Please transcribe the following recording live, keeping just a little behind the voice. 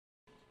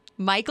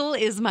Michael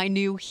is my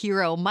new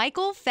hero.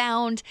 Michael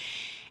found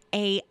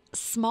a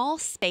small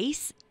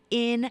space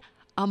in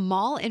a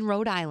mall in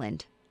Rhode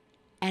Island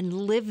and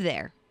lived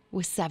there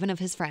with 7 of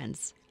his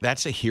friends.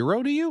 That's a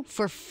hero to you?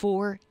 For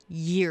 4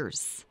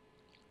 years.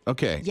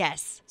 Okay.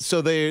 Yes.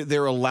 So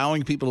they're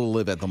allowing people to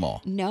live at the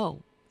mall?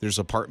 No. There's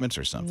apartments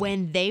or something?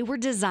 When they were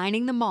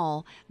designing the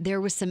mall,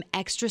 there was some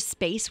extra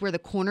space where the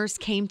corners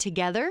came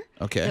together.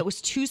 Okay. That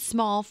was too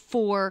small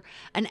for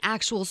an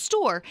actual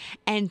store.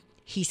 And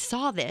he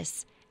saw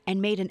this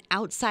and made an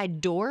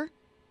outside door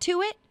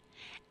to it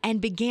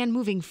and began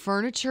moving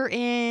furniture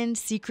in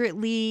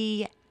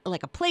secretly,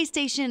 like a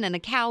PlayStation and a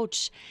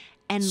couch,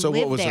 and so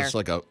lived what was there. this,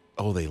 like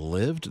they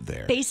lived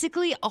there?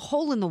 Basically a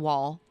hole in the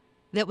wall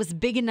that was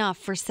big enough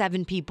for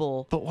 7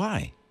 people. But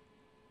why?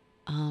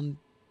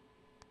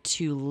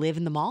 To live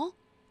in the mall,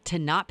 to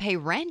not pay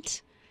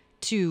rent,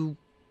 to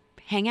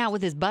hang out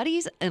with his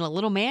buddies in a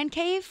little man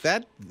cave.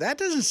 That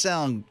doesn't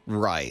sound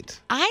right.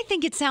 I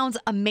think it sounds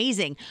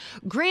amazing.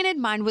 Granted,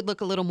 mine would look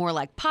a little more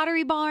like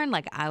Pottery Barn,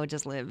 like I would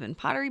just live in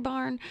Pottery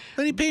Barn.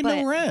 But he paid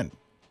no rent.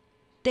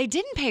 They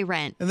didn't pay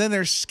rent. And then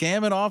they're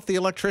scamming off the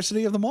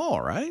electricity of the mall,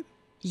 right?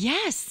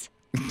 Yes.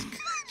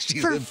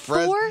 She's For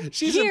impressed. 4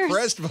 She's years.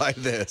 impressed by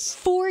this.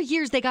 4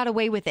 years they got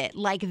away with it.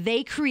 Like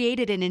they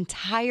created an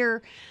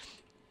entire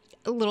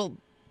little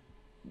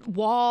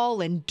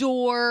wall and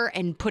door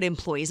and put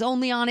employees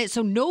only on it.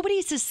 So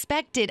nobody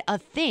suspected a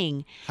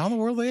thing. How in the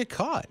world did they get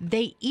caught?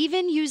 They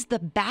even used the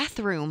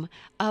bathroom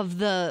of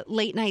the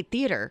late night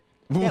theater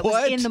that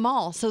was in the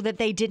mall so that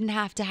they didn't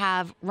have to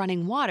have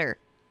running water.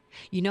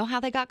 You know how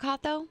they got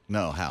caught though?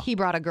 No, how? He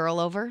brought a girl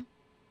over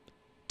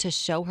to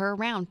show her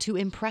around, to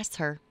impress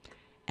her.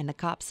 And the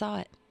cops saw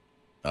it.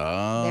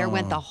 Oh. There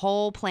went the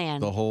whole plan.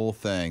 The whole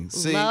thing.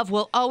 See, love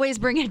will always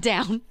bring it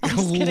down. I'm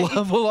just kidding.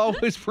 love will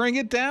always bring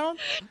it down?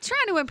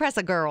 Trying to impress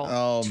a girl.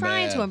 Oh,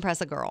 Trying man. to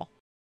impress a girl.